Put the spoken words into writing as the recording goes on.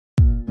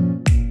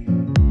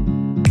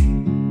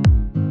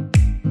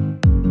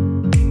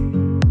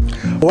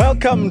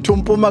Welcome to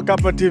Mpuma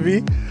Kappa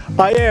TV.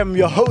 I am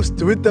your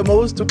host with the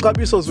most,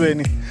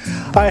 Zolani.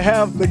 I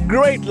have a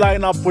great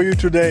lineup for you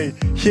today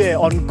here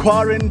on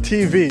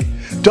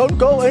QuaranTV. Don't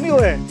go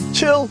anywhere.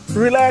 Chill,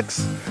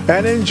 relax,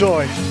 and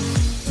enjoy.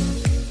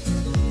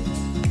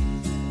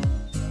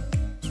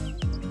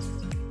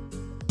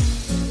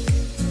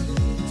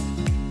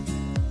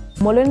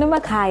 Molweni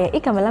Makaya,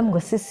 igama lam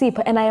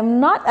Sisipho, and I am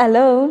not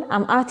alone.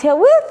 I'm out here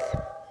with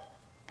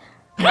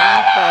I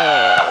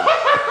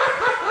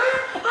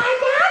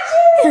got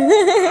you.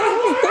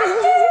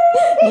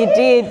 You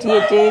did.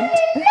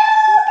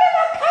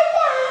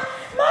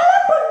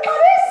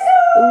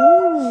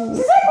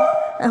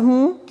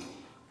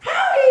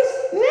 How is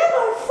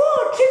level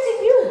 4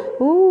 treating you?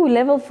 Ooh,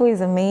 level 4 is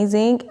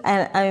amazing,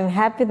 and I'm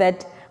happy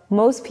that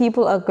most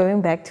people are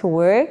going back to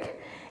work.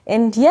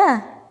 And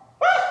yeah.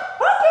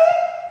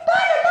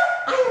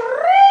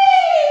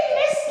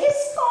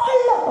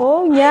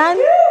 Oh, yeah.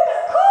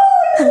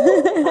 Hey,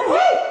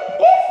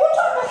 if you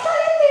talk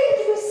about things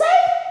to be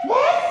safe,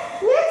 then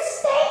let's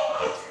stay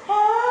at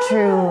home.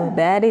 True,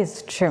 that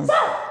is true. So,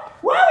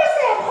 while we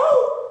stay at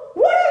home,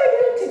 what are we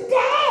doing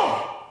today?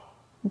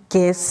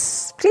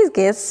 Guess. Please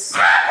guess.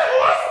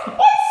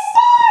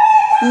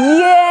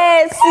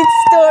 Yes, It's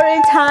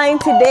story time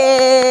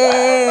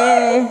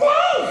today.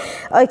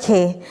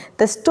 Okay,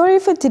 the story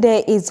for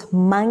today is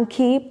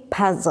Monkey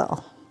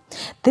Puzzle.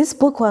 This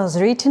book was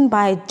written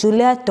by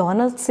Julia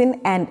Donaldson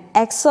and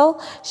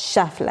Axel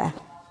Schaffler.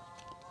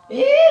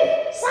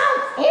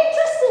 Sounds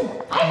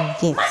interesting.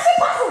 Yes.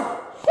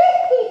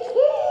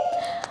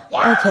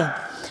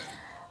 Yeah.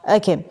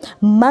 Okay.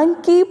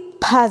 Monkey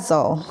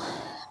Puzzle.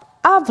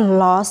 I've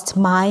lost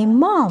my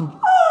mom.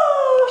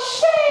 Oh,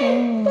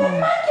 shame. The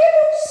monkey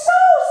looks so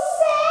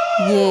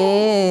sad.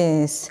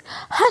 Yes.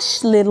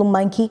 Hush, little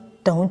monkey,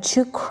 don't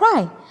you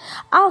cry.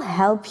 I'll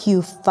help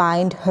you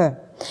find her,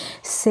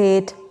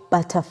 said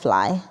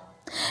Butterfly.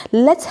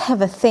 Let's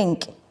have a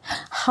think.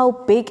 How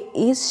big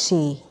is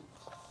she?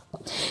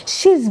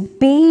 She's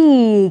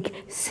big,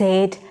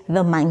 said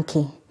the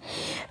monkey.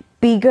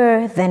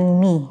 Bigger than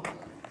me.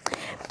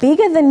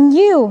 Bigger than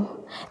you.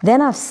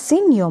 Then I've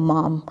seen your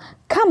mom.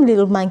 Come,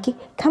 little monkey.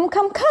 Come.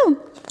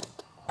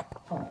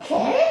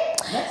 Okay,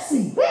 let's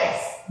see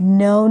this.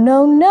 No.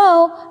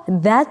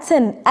 That's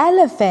an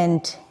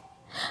elephant.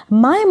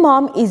 My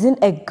mom isn't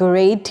a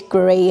great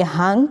gray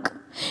hunk.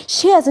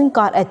 She hasn't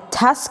got a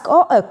tusk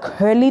or a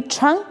curly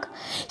trunk.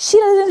 She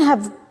doesn't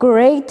have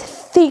great,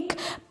 thick,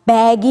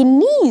 baggy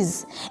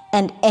knees.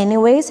 And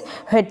anyways,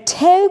 her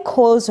tail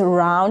curls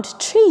around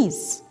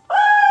trees.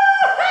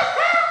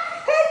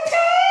 Her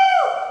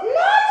tail,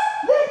 not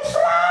the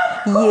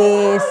trunk.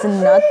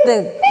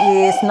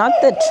 Yes, not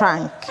the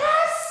trunk.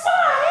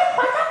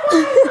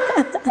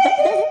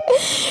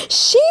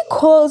 She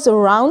curls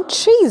around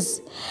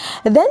trees.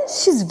 Then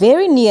she's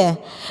very near.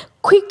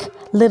 Quick,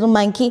 little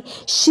monkey,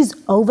 she's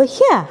over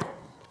here.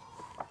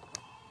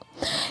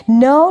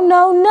 No,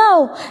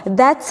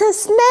 that's a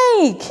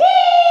snake.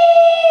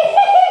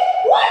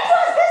 What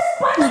was this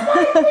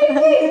butterfly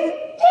thinking?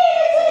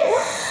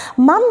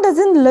 Mom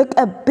doesn't look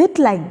a bit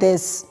like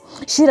this.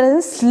 She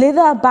doesn't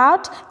slither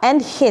about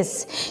and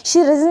hiss.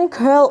 She doesn't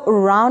curl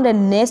around a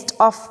nest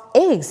of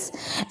eggs.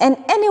 And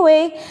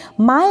anyway,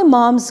 my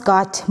mom's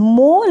got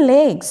more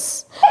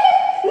legs.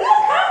 Look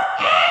how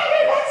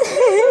angry that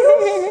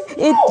snake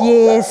looks.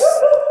 Yes.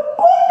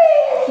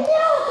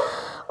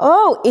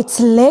 Oh, it's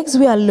legs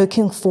we are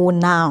looking for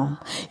now.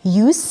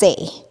 You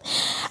say.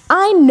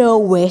 I know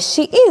where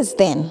she is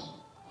then.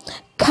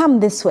 Come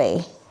this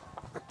way.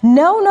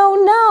 No.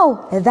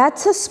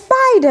 That's a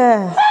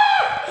spider.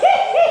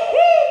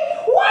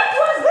 What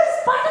was this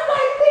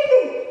butterfly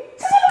thinking?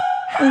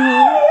 How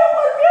are you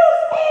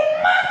confused a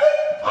monkey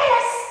and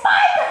a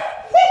spider?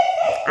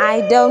 I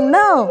don't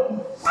know.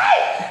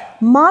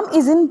 Mom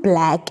isn't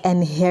black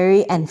and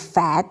hairy and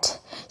fat.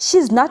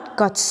 She's not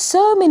got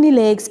so many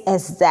legs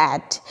as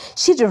that.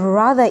 She'd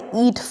rather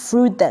eat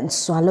fruit than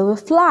swallow a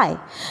fly.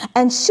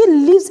 And she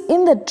lives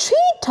in the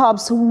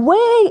treetops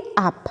way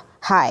up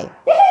high.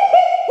 Look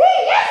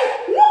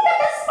at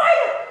the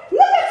spider.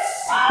 Look at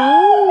so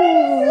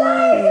many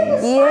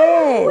flies in the spider's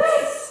web.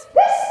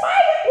 This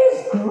spider is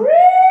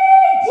greedy.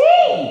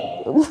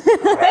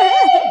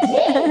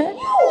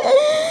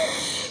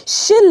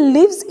 She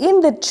lives in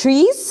the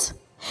trees?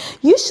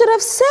 You should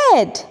have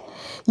said,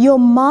 your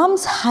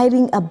mom's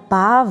hiding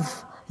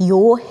above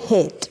your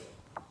head.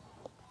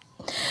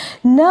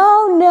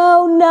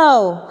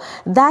 No,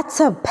 that's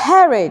a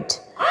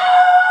parrot. Oh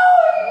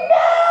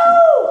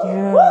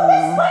no! Will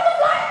this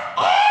butterfly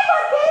ever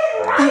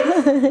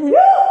get it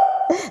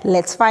right?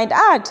 Let's find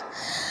out.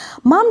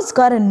 Mom's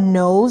got a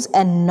nose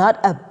and not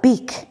a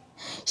beak.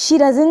 She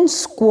doesn't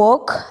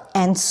squawk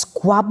and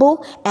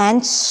squabble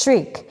and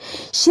shriek.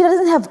 She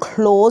doesn't have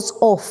claws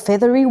or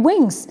feathery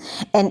wings.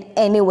 And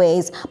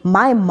anyways,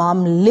 my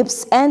mom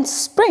lips and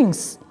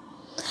springs.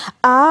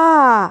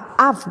 Ah,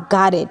 I've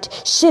got it.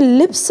 She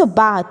lips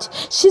about.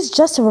 She's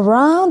just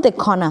around the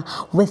corner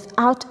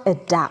without a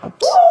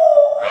doubt. Ooh,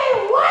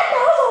 I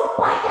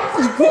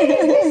wonder who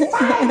this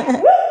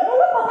time.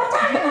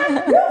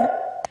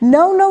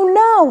 No, no,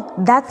 no.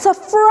 That's a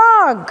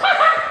frog.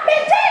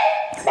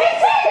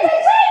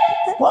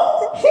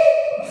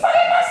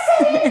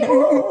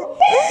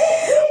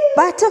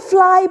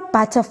 Butterfly,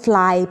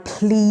 butterfly,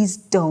 please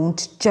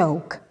don't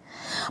joke.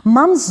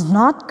 Mom's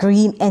not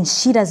green and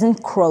she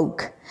doesn't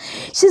croak.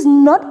 She's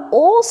not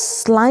all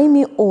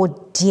slimy or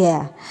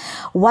dear.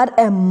 What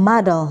a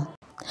muddle.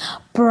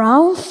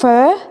 Brown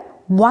fur?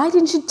 Why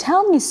didn't you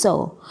tell me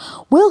so?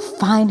 We'll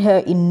find her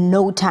in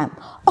no time.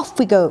 Off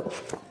we go.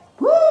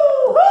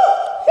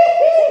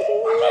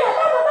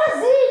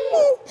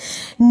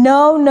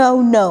 No,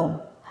 no,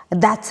 no.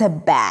 That's a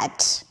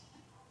bat.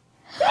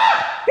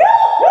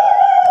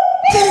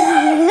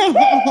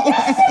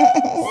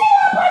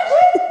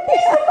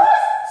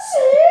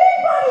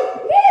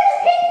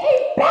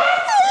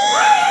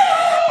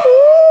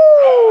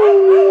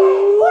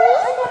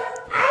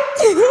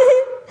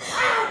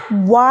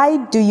 Why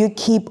do you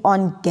keep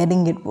on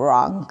getting it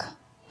wrong?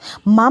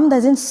 Mom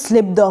doesn't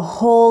sleep the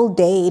whole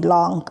day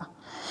long.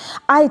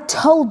 I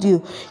told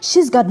you,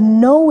 she's got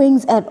no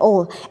wings at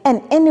all.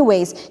 And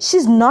anyways,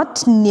 she's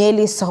not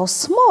nearly so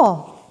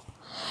small.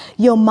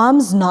 Your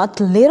mom's not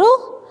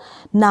little?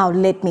 Now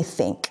let me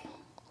think.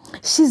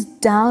 She's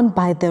down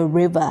by the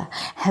river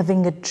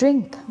having a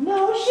drink.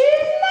 No,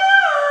 she's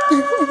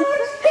not.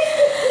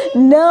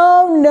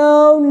 No,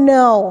 no,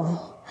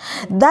 no.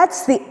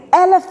 That's the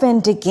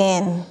elephant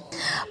again.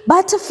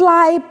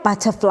 Butterfly,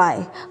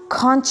 butterfly,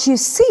 can't you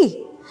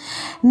see?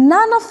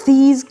 None of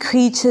these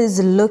creatures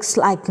looks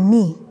like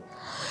me.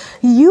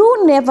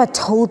 You never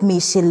told me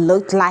she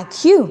looked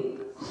like you.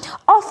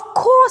 Of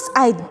course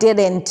I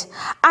didn't.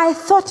 I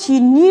thought you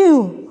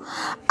knew.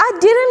 I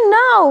didn't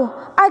know.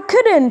 I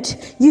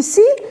couldn't. You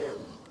see?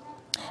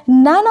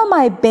 None of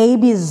my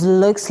babies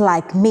looks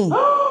like me.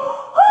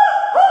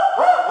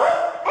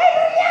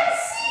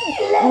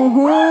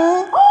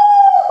 Mm-hmm.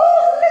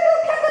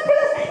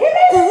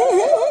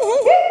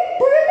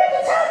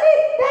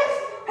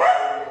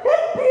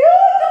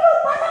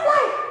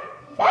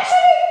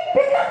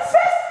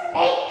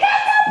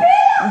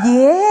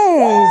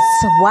 Yes,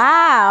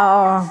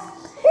 wow.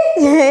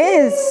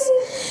 Yes,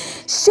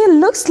 she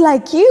looks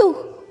like you.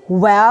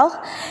 Well,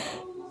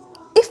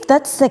 if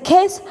that's the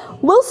case,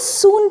 we'll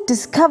soon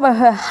discover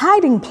her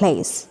hiding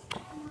place.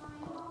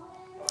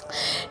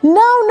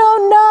 No,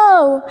 no,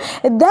 no,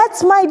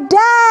 that's my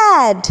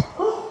dad.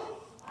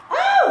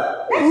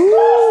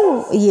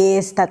 Ooh,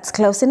 yes, that's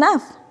close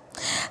enough.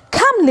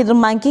 Come, little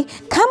monkey,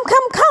 come,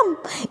 come, come.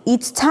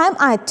 It's time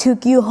I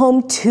took you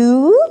home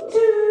to...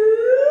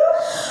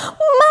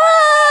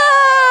 Mom!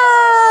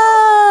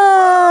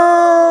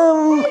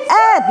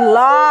 At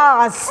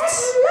last!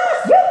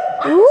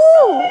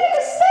 Ooh.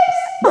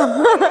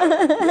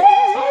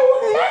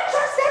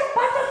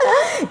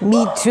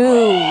 Me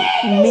too.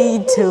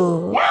 Me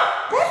too.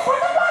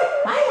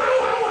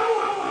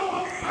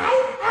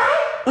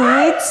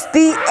 It's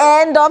the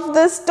end of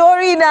the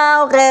story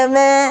now,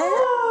 Reme.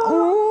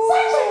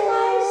 Such a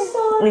nice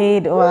story.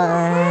 It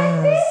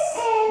was.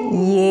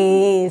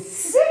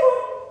 Yes.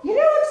 You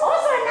know what's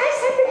also a nice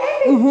happy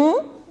ending? Mm-hmm.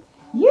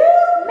 You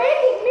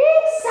making me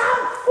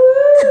some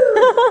food.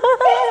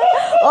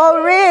 Oh,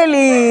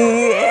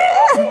 really?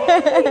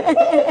 Say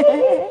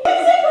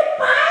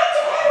goodbye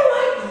to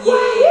everyone.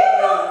 While you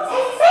go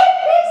and make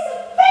me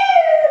some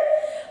food.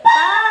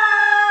 Bye.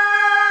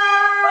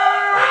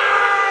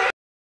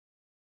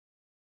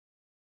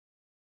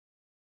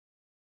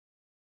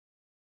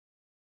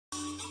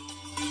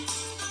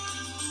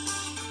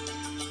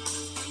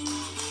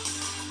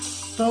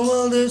 The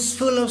world is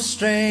full of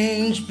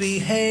strange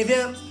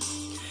behavior.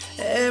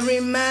 Every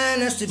man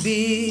has to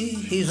be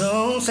his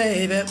own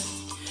savior.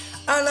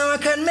 I know I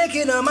can't make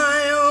it on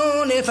my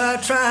own if I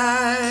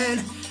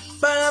tried,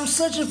 but I'm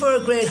searching for a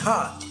great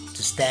heart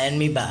to stand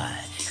me by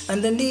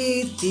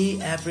underneath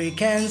the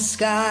African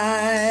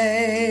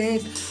sky.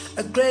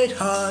 A great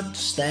heart to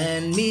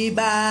stand me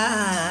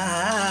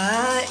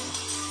by.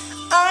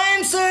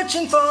 I'm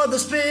searching for the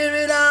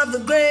spirit of the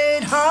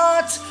great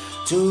heart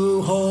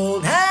to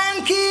hold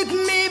and keep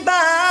me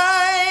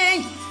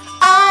by.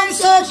 I'm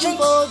searching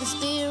for the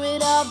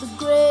spirit of the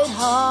great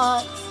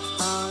heart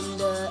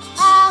under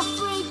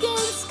African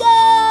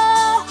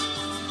sky.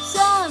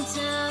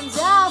 Sometimes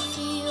I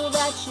feel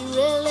that you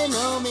really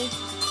know me.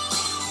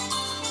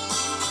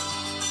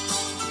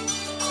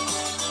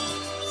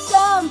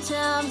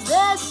 Sometimes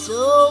there's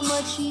so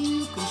much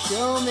you can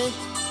show me.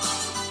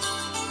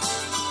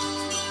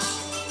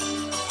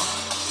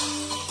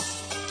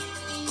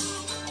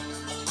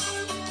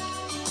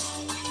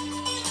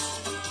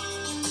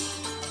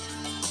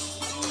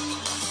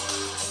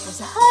 There's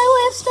a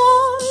highway of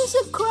stars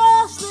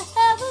across the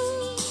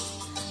heavens.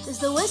 There's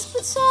the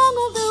whispered song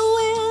of the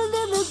wind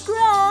in the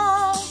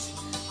grass.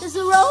 There's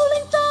the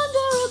rolling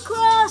thunder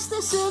across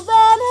the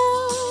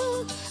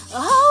savannah. A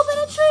hope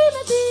and a dream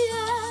at the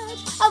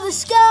edge of the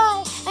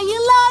sky. And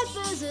your life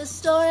is a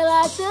story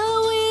like the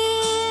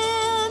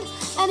wind.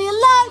 And your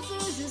life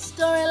is a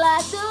story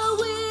like the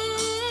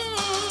wind.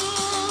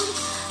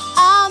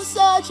 I'm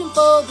searching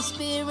for the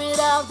spirit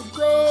of the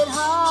great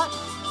heart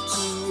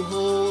to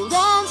hold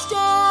and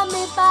stand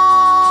me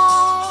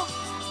by.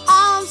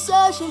 I'm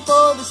searching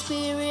for the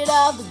spirit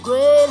of the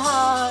great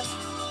heart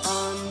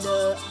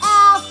under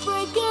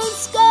African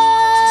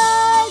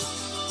skies.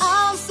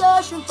 I'm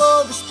searching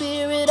for the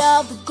spirit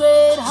of the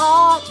great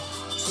heart.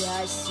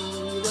 I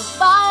see the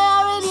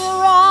fire in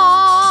your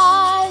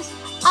eyes.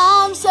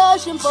 I'm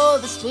searching for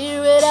the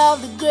spirit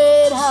of the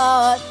great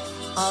heart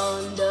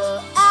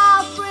under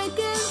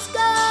African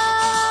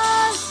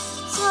skies.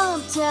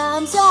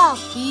 Sometimes I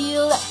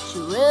feel that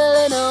you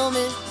really know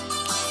me.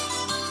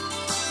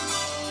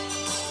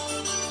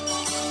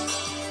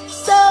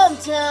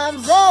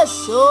 Sometimes there's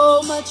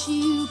so much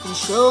you can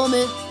show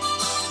me.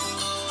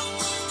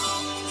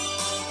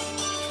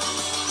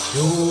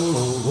 Yo,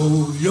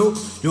 yo,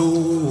 yo,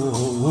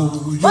 yo,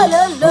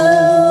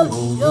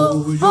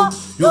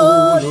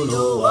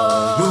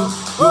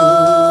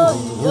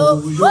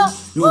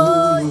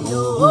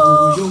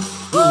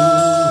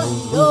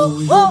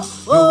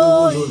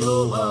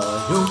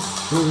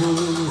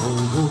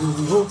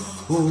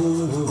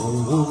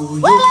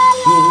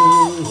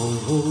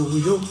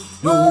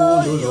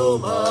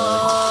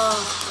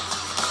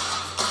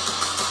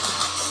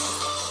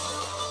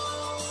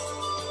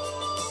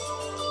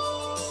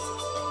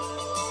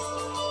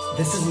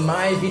 This is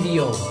my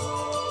video.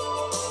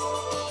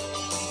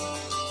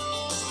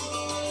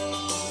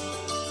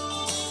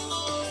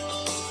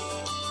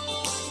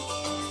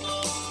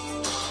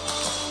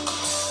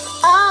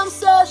 I'm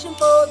searching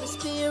for the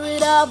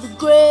spirit of the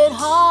great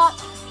heart.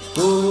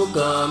 Who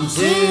comes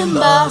in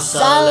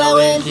Masala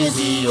when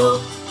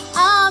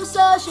I'm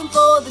searching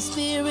for the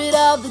spirit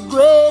of the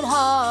great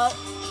heart.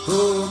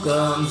 Who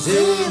comes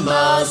in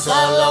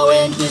Masala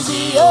when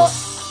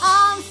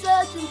I'm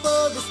searching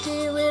for the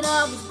spirit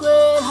of the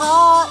great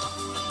heart.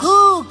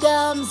 Who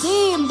comes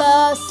in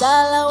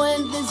Basala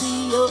when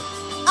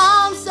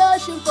I'm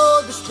searching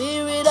for the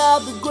spirit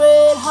of the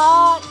great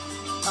heart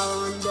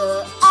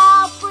under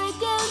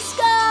African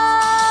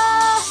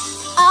sky.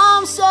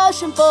 I'm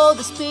searching for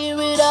the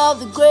spirit of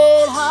the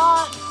great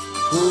heart.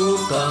 Who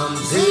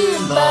comes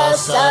in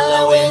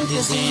Basala when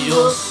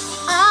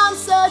I'm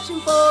searching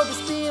for the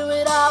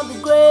spirit of the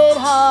great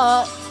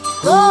heart.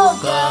 Who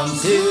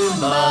comes in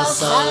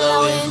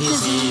Masala when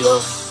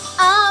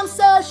I'm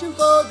searching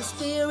for the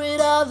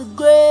spirit of the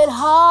great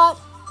heart.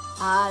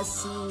 I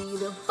see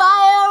the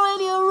fire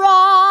in your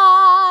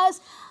eyes.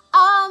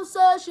 I'm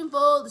searching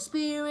for the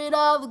spirit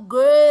of the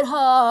great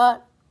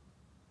heart.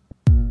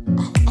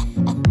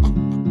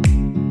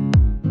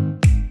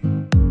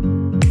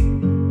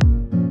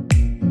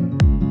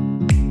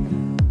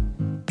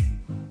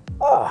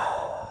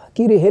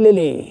 Kiri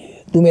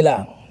helele,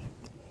 dumelang.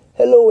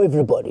 Hello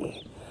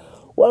everybody,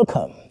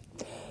 welcome.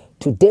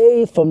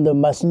 Today from the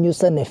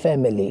Masinyusane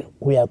family,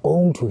 we are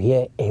going to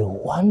hear a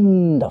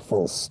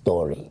wonderful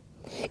story.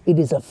 It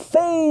is a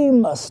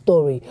famous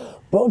story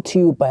brought to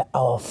you by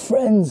our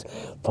friends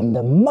from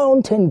the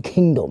mountain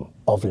kingdom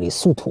of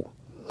Lesotho.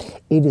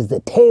 It is the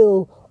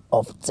tale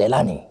of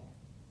Zolani.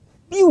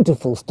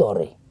 Beautiful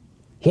story.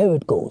 Here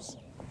it goes.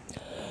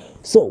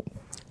 So,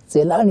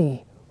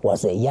 Zolani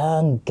was a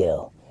young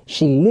girl.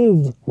 She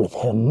lived with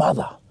her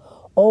mother.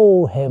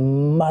 Oh, her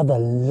mother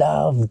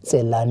loved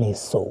Zolani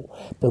so,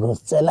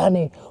 because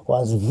Zolani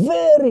was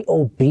very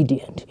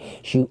obedient.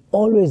 She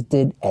always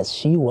did as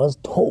she was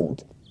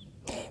told.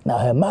 Now,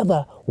 her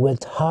mother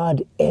worked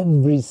hard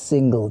every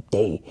single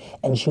day,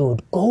 and she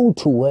would go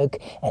to work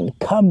and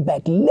come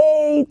back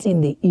late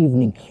in the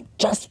evening,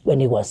 just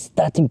when it was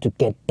starting to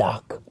get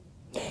dark.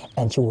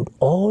 And she would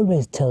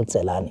always tell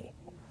Zolani,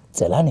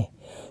 Zolani,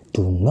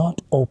 do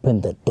not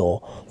open the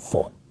door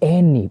for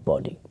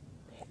anybody.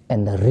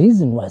 And the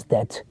reason was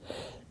that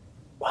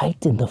right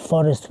in the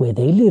forest where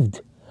they lived,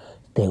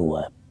 there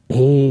were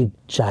big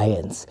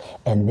giants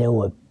and there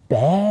were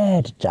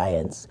bad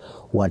giants.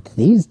 What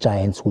these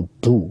giants would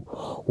do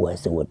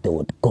was they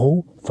would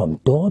go from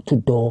door to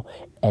door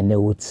and they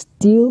would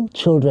steal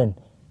children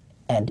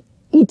and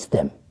eat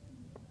them.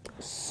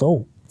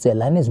 So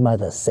Zolani's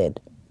mother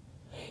said,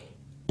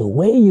 the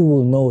way you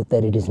will know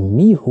that it is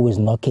me who is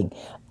knocking,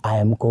 I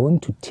am going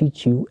to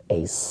teach you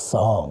a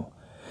song.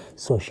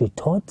 So she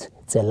taught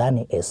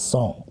Zolani a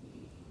song.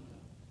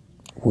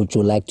 Would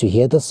you like to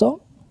hear the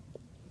song?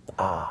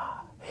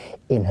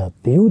 In her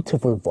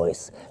beautiful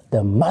voice,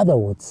 the mother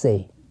would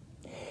say,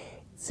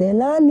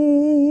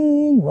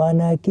 Zolani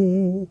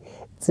ngwanake,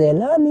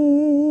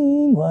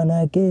 Zolani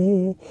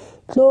ngwanake,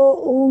 tlo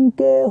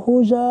unke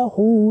huja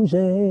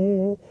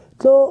huje,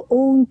 tlo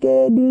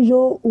unke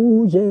dijo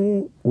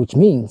uje, which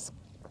means,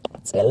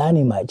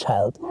 Zolani my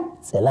child,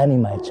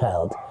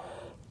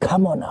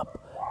 come on up.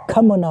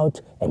 Come on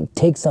out and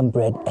take some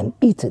bread and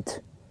eat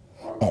it.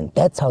 And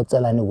that's how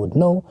Zolani would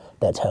know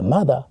that her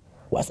mother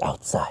was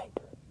outside.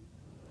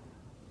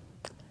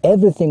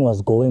 Everything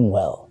was going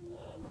well,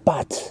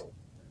 but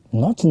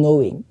not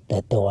knowing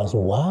that there was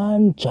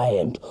one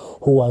giant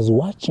who was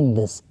watching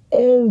this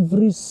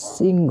every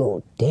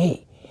single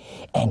day,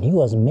 and he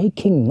was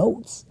making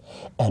notes.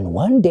 And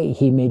one day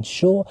he made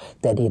sure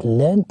that he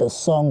learned the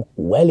song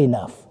well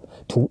enough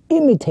to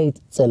imitate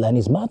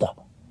Zolani's mother.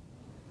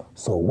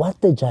 So what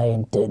the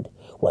giant did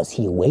was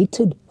he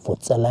waited for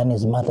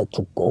Zolani's mother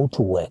to go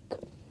to work.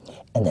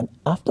 And then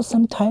after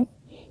some time,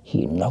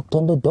 he knocked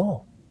on the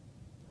door.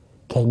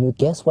 Can you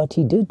guess what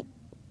he did?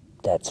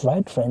 That's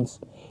right, friends.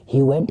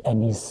 He went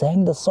and he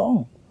sang the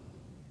song.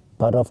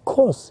 But of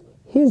course,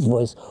 his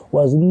voice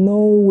was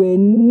nowhere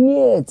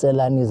near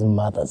Zolani's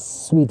mother's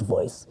sweet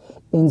voice.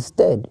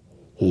 Instead,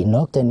 he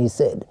knocked and he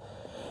said,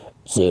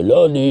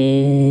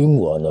 Zolani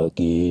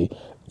ngwanake,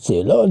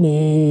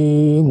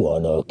 Zolani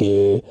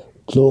ngwanake,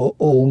 tlo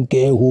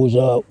onke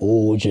huza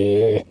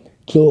uje,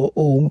 tlo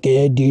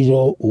onke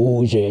dijo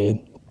uje.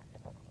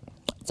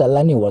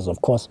 Zolani was,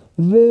 of course,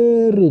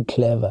 very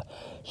clever.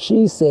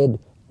 She said,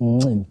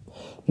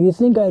 you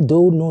think I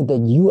don't know that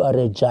you are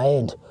a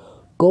giant?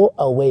 Go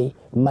away.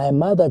 My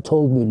mother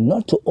told me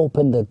not to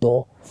open the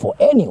door for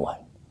anyone.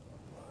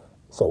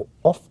 So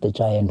off the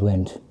giant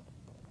went.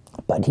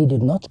 But he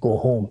did not go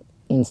home.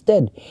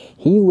 Instead,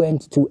 he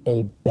went to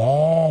a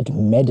bad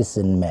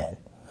medicine man.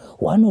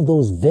 One of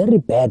those very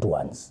bad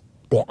ones.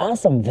 There are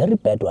some very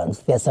bad ones.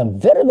 There are some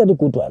very, very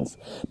good ones.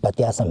 But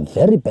there are some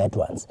very bad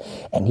ones.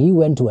 And he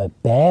went to a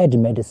bad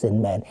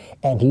medicine man.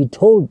 And he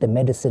told the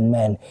medicine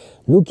man,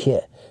 look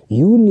here,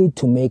 you need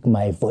to make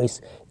my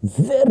voice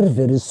very,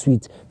 very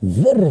sweet,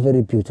 very,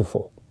 very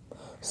beautiful.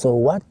 So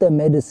what the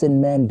medicine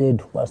man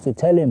did was to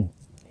tell him,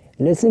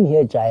 listen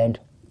here, giant.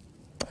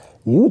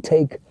 You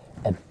take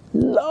a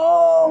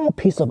long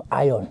piece of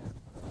iron.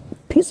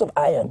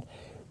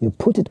 You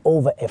put it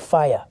over a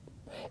fire.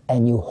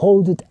 And you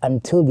hold it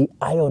until the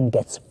iron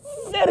gets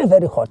very,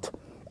 very hot.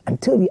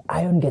 Until the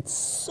iron gets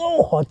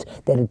so hot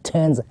that it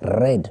turns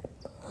red.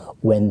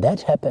 When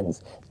that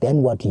happens,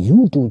 then what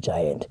you do,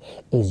 giant,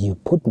 is you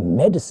put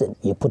medicine,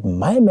 you put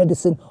my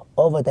medicine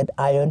over that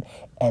iron,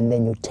 and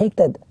then you take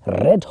that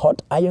red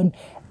hot iron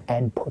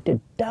and put it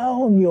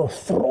down your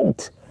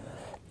throat.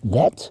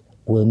 That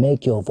will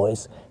make your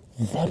voice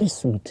very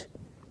sweet.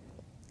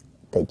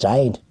 The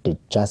giant did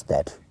just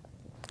that.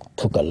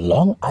 Took a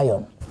long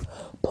iron,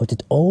 put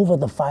it over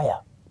the fire,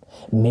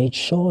 made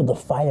sure the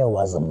fire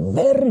was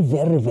very,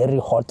 very, very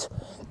hot.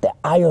 The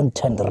iron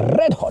turned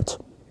red hot.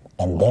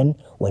 And then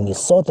when he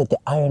saw that the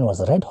iron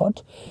was red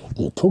hot,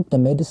 he took the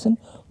medicine,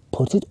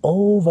 put it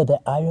over the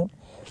iron,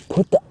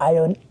 put the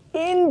iron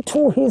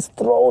into his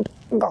throat.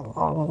 And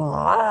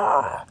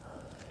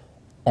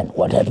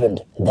what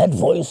happened? That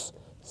voice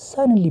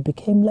suddenly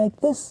became like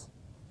this.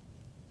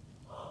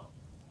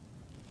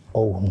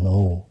 Oh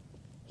no,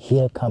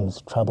 here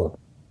comes trouble.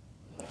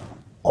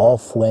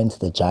 Off went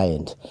the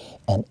giant,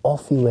 and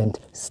off he went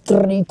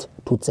straight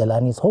to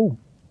Zolani's home.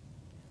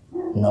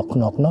 Knock,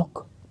 knock,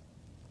 knock.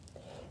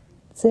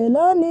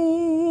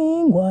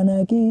 Zolani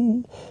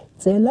ngwanake,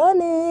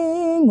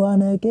 Zolani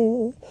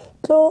ngwanake,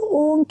 tlo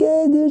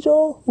unke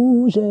dijo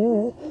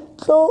uje,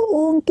 tlo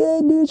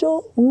unke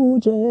dijo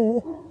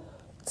uje.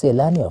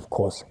 Zolani, of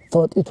course,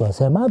 thought it was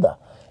her mother,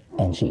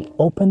 and she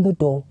opened the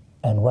door,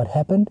 and what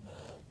happened?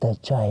 The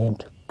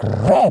giant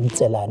grabbed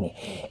Zolani,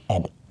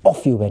 and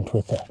off he went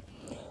with her.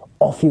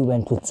 Off he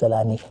went with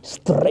Zolani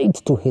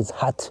straight to his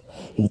hut.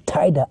 He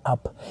tied her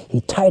up.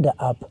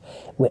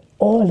 Where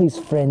all his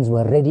friends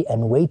were ready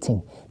and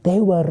waiting. They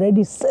were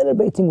ready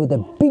celebrating with a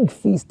big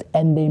feast,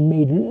 and they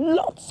made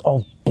lots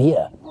of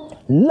beer.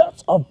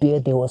 Lots of beer.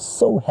 They were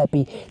so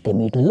happy. They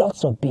made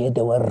lots of beer.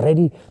 They were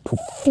ready to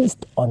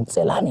feast on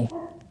Zolani.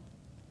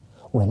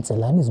 When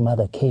Zolani's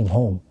mother came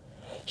home,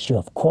 she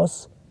of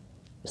course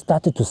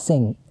started to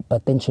sing,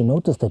 but then she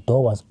noticed the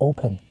door was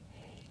open.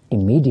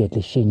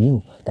 Immediately she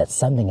knew that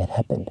something had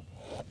happened,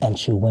 and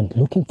she went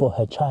looking for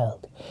her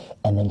child.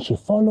 And then she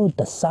followed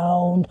the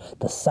sound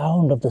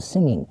of the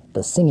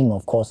singing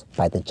of course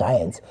by the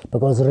giants,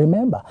 because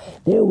remember,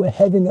 they were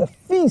having a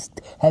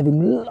feast,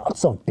 having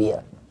lots of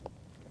beer.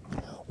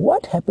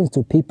 What happens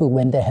to people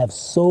when they have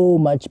so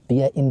much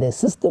beer in their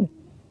system?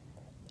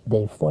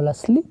 They fall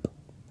asleep.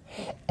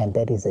 And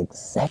that is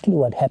exactly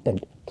what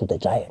happened to the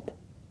giant.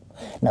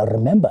 Now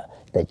remember,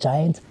 the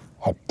giant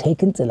had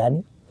taken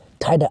Zolani,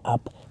 tied her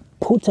up,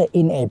 put her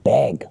in a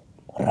bag,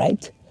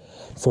 right?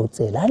 So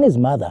Zolani's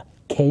mother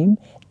came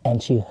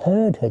and she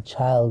heard her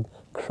child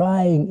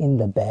crying in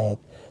the bag,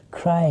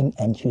 crying,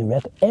 and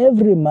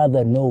every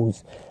mother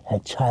knows her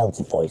child's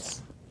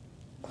voice.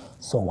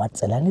 So what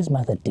Zolani's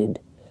mother did,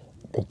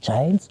 the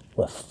giants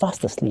were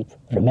fast asleep.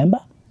 Remember?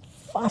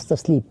 Fast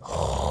asleep.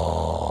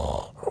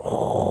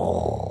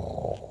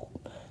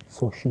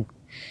 So she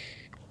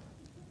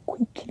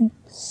quickly,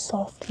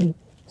 softly,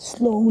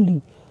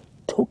 slowly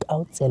took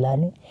out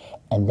Zolani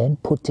and then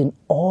put in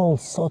all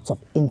sorts of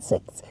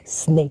insects,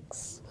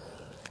 snakes,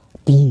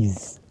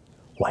 bees,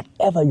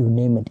 whatever you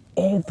name it,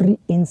 every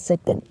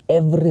insect and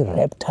every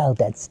reptile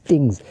that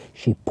stings,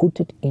 she put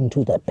it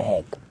into the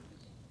bag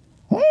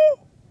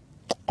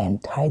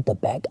and tied the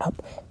bag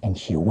up, and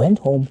she went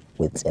home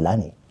with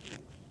Zolani.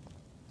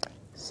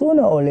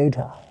 Sooner or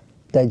later,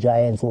 the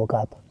giants woke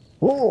up,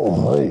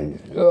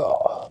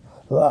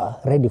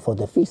 ready for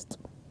the feast.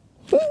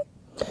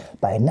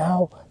 By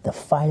now, the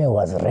fire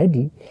was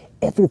ready,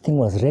 everything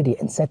was ready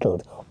and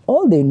settled.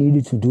 All they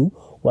needed to do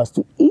was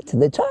to eat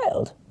the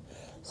child.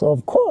 So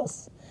of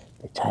course,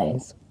 the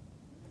giants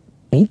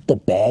beat the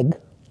bag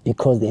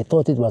because they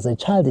thought it was a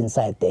child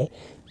inside there,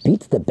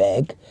 beat the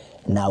bag.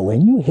 Now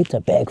when you hit a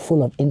bag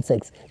full of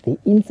insects, the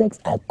insects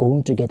are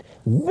going to get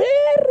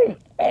very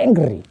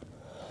angry.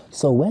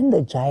 So when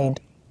the giant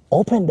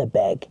opened the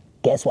bag,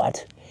 guess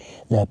what?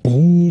 The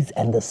bees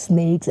and the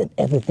snakes and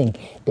everything,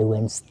 they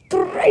went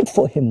straight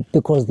for him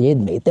because they had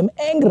made them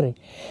angry.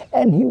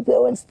 And they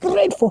went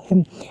straight for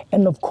him.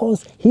 And of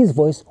course, his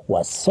voice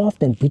was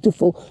soft and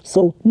beautiful,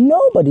 so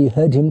nobody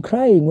heard him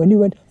crying when he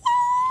went,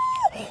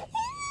 "Ah, ah,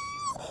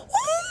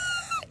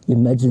 ah."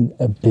 Imagine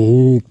a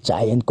big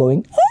giant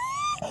going, "Ah,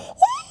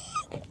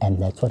 ah." And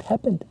that's what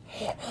happened.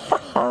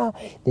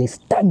 They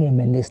stung him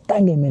and they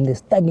stung him and they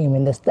stung him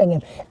and they stung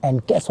him.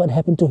 And guess what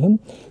happened to him?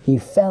 He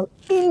fell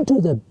into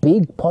the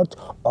big pot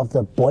of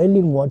the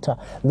boiling water,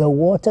 the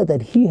water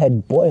that he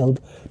had boiled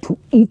to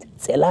eat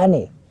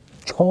Zolani.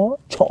 Cho,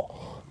 cho,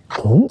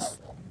 clumps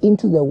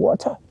into the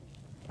water.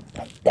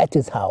 That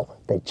is how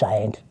the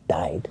giant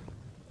died.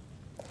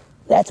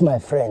 That, my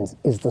friends,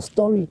 is the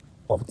story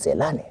of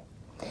Zolani.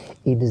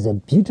 It is a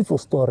beautiful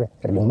story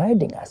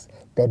reminding us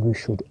that we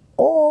should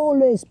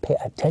always pay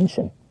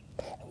attention.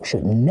 We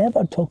should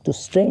never talk to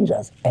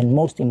strangers, and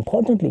most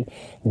importantly,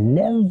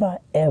 never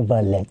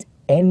ever let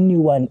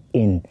anyone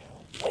in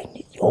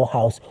your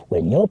house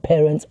when your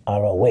parents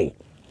are away.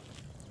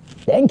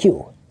 Thank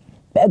you.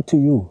 Back to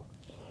you.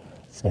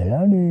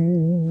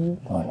 Zolani,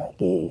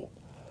 monarchy.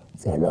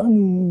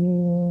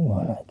 Zolani,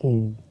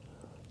 monarchy.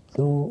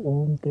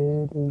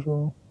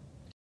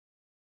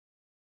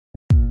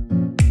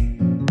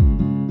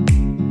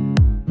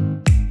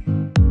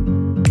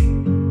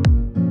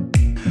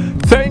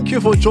 Thank you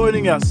for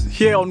joining us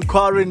here on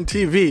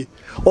QuaranTV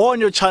or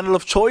on your channel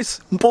of choice,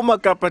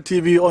 Makwetu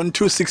TV on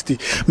 260.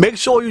 Make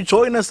sure you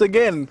join us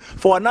again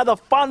for another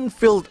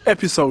fun-filled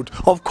episode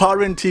of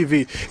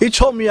QuaranTV.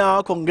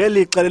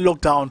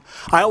 Lockdown.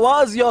 I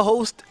was your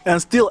host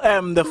and still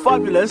am the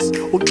fabulous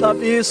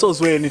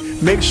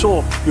Zolani. Make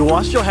sure you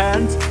wash your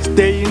hands,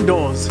 stay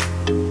indoors.